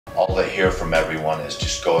All they hear from everyone is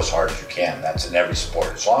just go as hard as you can. That's in every sport.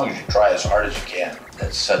 As long as you try as hard as you can.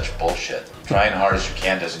 That's such bullshit. Trying hard as you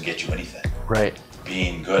can doesn't get you anything. Right.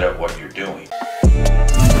 Being good at what you're doing.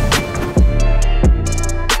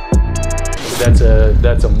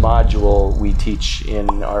 That's a module we teach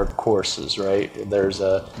in our courses, right? There's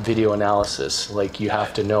a video analysis, like you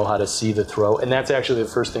have to know how to see the throw, and that's actually the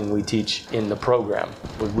first thing we teach in the program.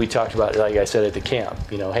 We talked about, like I said at the camp,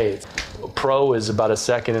 you know, hey, a pro is about 1.5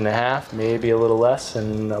 seconds, maybe a little less,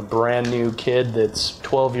 and a brand new kid that's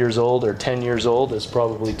 12 years old or 10 years old is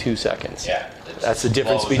probably 2 seconds. Yeah. That's the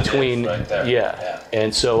difference between, right there. Yeah.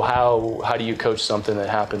 And so how do you coach something that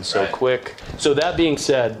happens so quick? So that being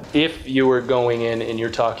said, if you were going in and you're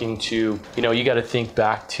talking to, you know, you got to think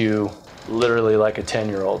back to literally like a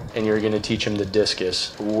 10-year-old, and you're going to teach them the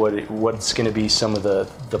discus. What's going to be some of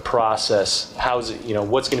the process? How's it, you know,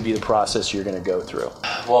 what's going to be the process you're going to go through?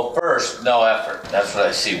 Well, first, no effort. That's what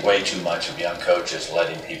I see way too much of young coaches,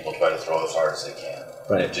 letting people try to throw as hard as they can.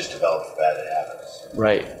 Right. It just develops bad habits.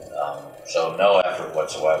 Right. So no effort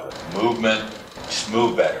whatsoever. Movement, just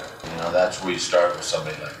move better. You know, that's where you start with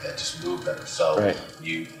somebody like that. Just move better. So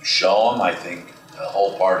you show them, I think, the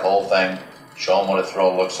whole thing. Show them what a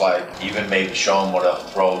throw looks like. Even maybe show them what a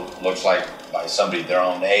throw looks like by somebody their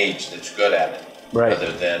own age that's good at it. Right.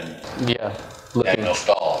 Rather than Looking.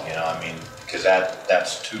 Stahl, you know, I mean, because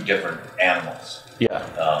that's two different animals.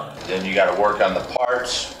 Yeah. Then you got to work on the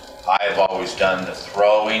parts. I've always done the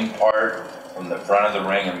throwing part from the front of the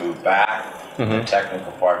ring and move back, the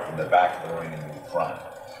technical part from the back of the ring and move front.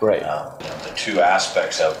 Right. You know, the two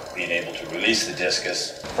aspects of being able to release the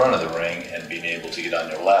discus in front of the ring and being able to get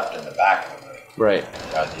on your left in the back of the ring. Right.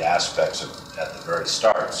 Are the aspects of at the very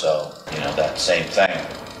start. So, you know, that same thing.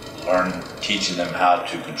 Teaching them how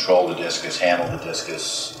to control the discus, handle the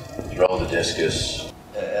discus, throw the discus,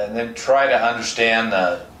 and then try to understand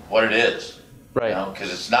what it is. Right. You know,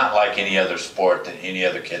 because it's not like any other sport that any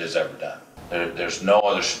other kid has ever done. There's no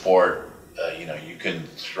other sport, you know, you can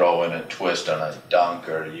throw in a twist on a dunk,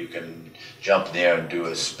 or you can jump in the air and do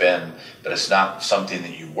a spin, but it's not something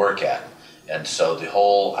that you work at. And so the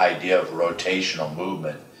whole idea of rotational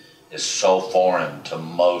movement is so foreign to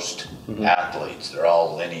most athletes. They're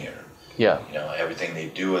all linear. Yeah. You know, everything they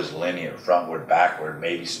do is linear, frontward, backward,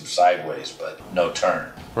 maybe some sideways, but no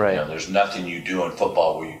turn. Right. You know, there's nothing you do in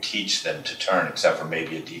football where you teach them to turn, except for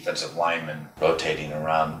maybe a defensive lineman rotating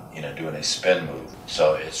around, you know, doing a spin move.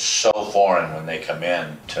 So it's so foreign when they come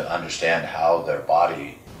in to understand how their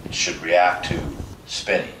body should react to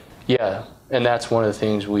spinning. Yeah, and that's one of the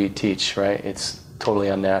things we teach, right? It's totally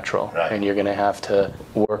unnatural, and you're going to have to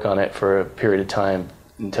work on it for a period of time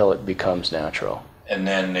until it becomes natural. And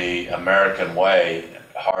then the American way,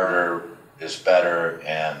 harder is better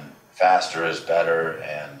and faster is better,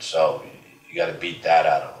 and so you got to beat that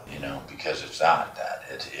out of them, you know, because it's not that.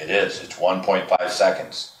 It is. It's 1.5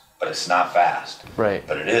 seconds, but it's not fast. Right.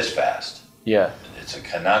 But it is fast. Yeah. It's a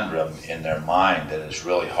conundrum in their mind that is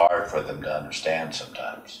really hard for them to understand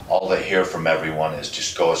sometimes. All they hear from everyone is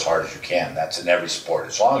just go as hard as you can. That's in every sport.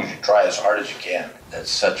 As long as you try as hard as you can. That's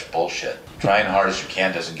such bullshit. Trying hard as you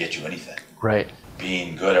can doesn't get you anything. Right.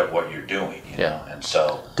 Being good at what you're doing, you know, and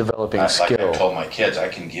so developing skill. Like I told my kids, I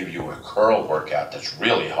can give you a curl workout that's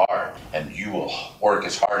really hard, and you will work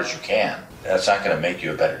as hard as you can. That's not going to make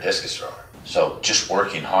you a better discus thrower. So just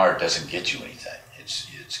working hard doesn't get you anything.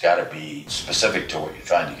 It's got to be specific to what you're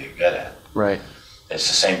trying to get good at. Right. It's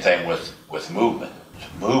the same thing with movement.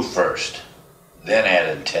 Move first, then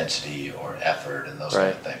add intensity or effort and those kind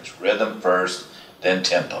of things. Rhythm first, then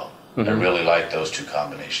tempo. I really like those two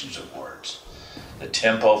combinations of words. The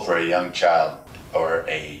tempo for a young child or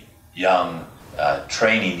a young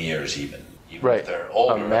training years even if they're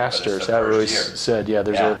older. Masters, that really said,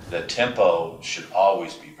 the tempo should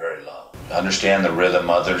always be very low. Understand the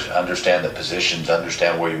rhythm, understand the positions,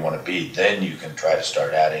 understand where you want to be. Then you can try to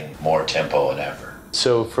start adding more tempo and effort.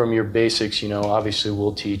 So from your basics, you know, obviously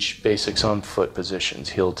we'll teach basics on foot positions,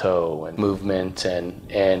 heel toe and movement,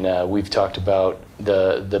 and we've talked about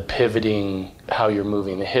the pivoting, how you're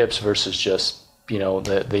moving the hips versus just, you know,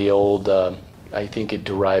 the old, I think it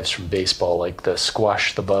derives from baseball, like the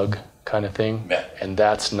squash the bug kind of thing. Yeah. And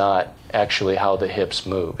that's not actually how the hips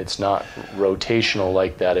move. It's not rotational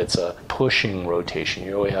like that. It's a pushing rotation.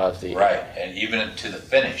 You really have the... Right, and even to the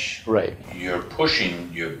finish. Right. You're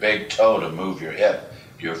pushing your big toe to move your hip.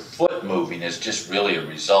 Your foot moving is just really a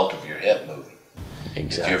result of your hip moving.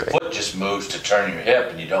 Exactly. If your foot just moves to turn your hip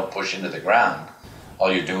and you don't push into the ground,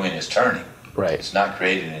 all you're doing is turning. Right. It's not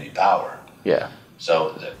creating any power. Yeah.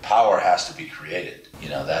 So the power has to be created. You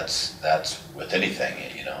know, that's with anything,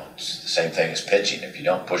 you know, it's the same thing as pitching. If you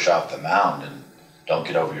don't push off the mound and don't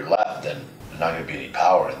get over your left, then there's not going to be any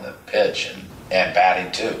power in the pitch. And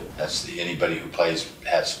batting too. That's anybody who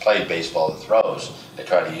has played baseball that throws, they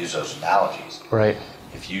try to use those analogies. Right.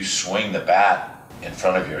 If you swing the bat in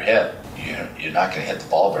front of your hip, you're not going to hit the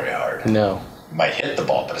ball very hard. No. You might hit the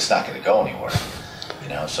ball, but it's not going to go anywhere.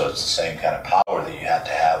 So it's the same kind of power that you have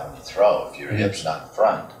to have when you throw. If your hip's not in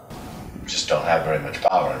front, you just don't have very much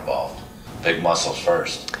power involved. Big muscles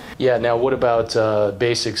first. Yeah, now what about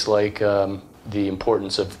basics like the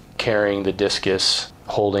importance of carrying the discus,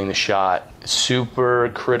 holding the shot?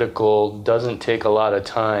 Super critical, doesn't take a lot of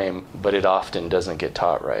time, but it often doesn't get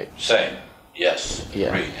taught right. Same, yes, Yeah.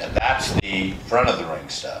 agreed. And that's the front of the ring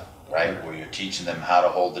stuff, right? Where you're teaching them how to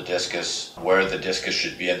hold the discus, where the discus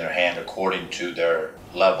should be in their hand according to their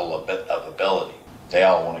level of ability. They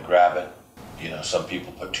all want to grab it. Some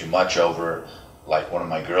people put too much over. Like one of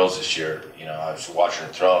my girls this year, I was watching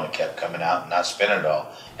her throw and it kept coming out and not spinning at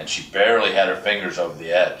all. And she barely had her fingers over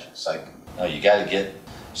the edge. It's like, no, you got to get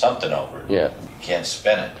something over it. Yeah. You can't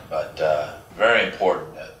spin it, but very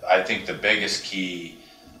important. I think the biggest key,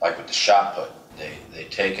 like with the shot put, they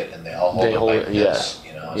take it and they all hold it like this.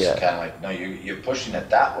 It's kind of like, no, you're pushing it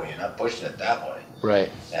that way. You're not pushing it that way.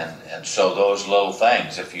 Right. And so those little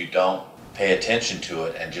things, if you don't pay attention to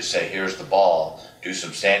it and just say, here's the ball, do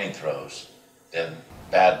some standing throws, then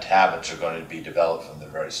bad habits are going to be developed from the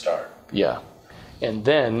very start. Yeah. And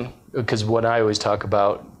then, because what I always talk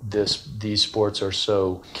about, these sports are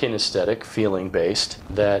so kinesthetic, feeling based,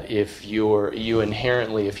 that if you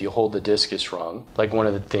hold the discus wrong, like one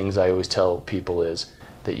of the things I always tell people is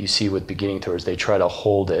that you see with beginning throwers, they try to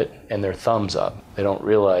hold it and their thumbs up. They don't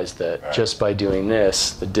realize that just by doing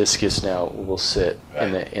this, the discus now will sit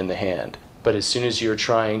in the hand. But as soon as you're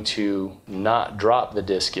trying to not drop the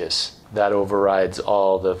discus, that overrides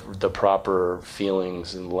all the proper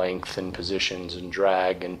feelings and length and positions and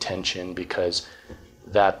drag and tension, because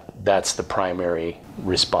that's the primary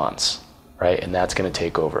response, right? And that's going to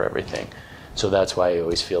take over everything. So that's why I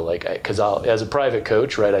always feel like, because as a private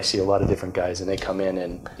coach, right, I see a lot of different guys and they come in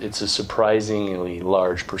and it's a surprisingly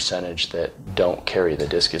large percentage that don't carry the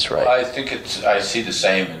discus right. I think I see the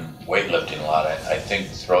same in weightlifting a lot. I think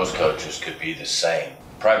throws coaches could be the same.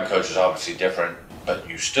 Private coach is obviously different, but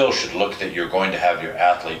you still should look that you're going to have your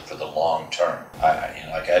athlete for the long term.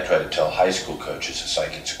 Like I try to tell high school coaches,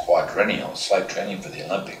 it's a quadrennial. It's like training for the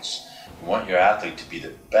Olympics. You want your athlete to be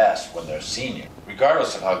the best when they're senior,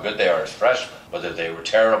 regardless of how good they are as freshmen. Whether they were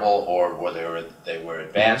terrible or whether they were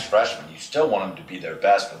advanced freshmen, you still want them to be their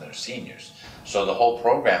best when they're seniors. So the whole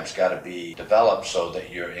program's got to be developed so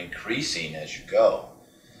that you're increasing as you go.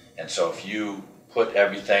 And so if you put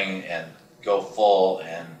everything and go full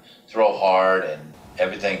and throw hard and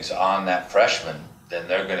everything's on that freshman, then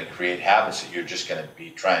they're going to create habits that you're just going to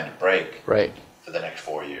be trying to break for the next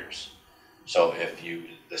 4 years. So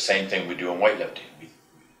the same thing we do in weightlifting.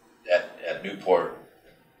 At Newport,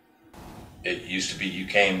 it used to be you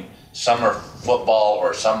came summer football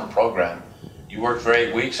or summer program, you worked for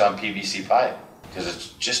 8 weeks on PVC pipe, because it's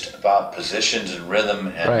just about positions and rhythm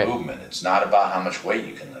and movement. It's not about how much weight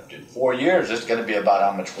you can lift. In 4 years, it's going to be about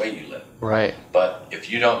how much weight you lift. Right. But if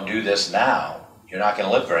you don't do this now, you're not going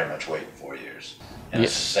to lift very much weight in 4 years. And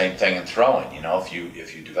it's the same thing in throwing. If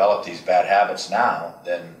you develop these bad habits now,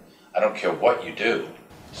 then I don't care what you do.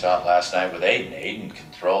 Saw it last night with Aiden. Aiden can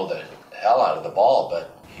throw the hell out of the ball,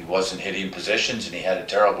 but he wasn't hitting positions and he had a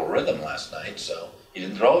terrible rhythm last night, so he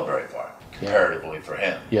didn't throw it very far, comparatively for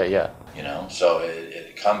him. Yeah. So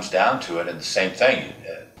it comes down to it, and the same thing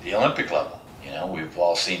at the Olympic level. We've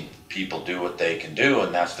all seen people do what they can do,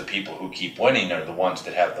 and that's the people who keep winning are the ones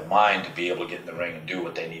that have the mind to be able to get in the ring and do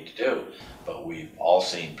what they need to do. But we've all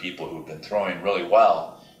seen people who've been throwing really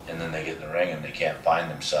well, and then they get in the ring and they can't find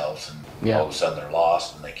themselves, and all of a sudden they're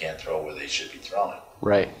lost and they can't throw where they should be throwing.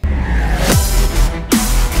 Right.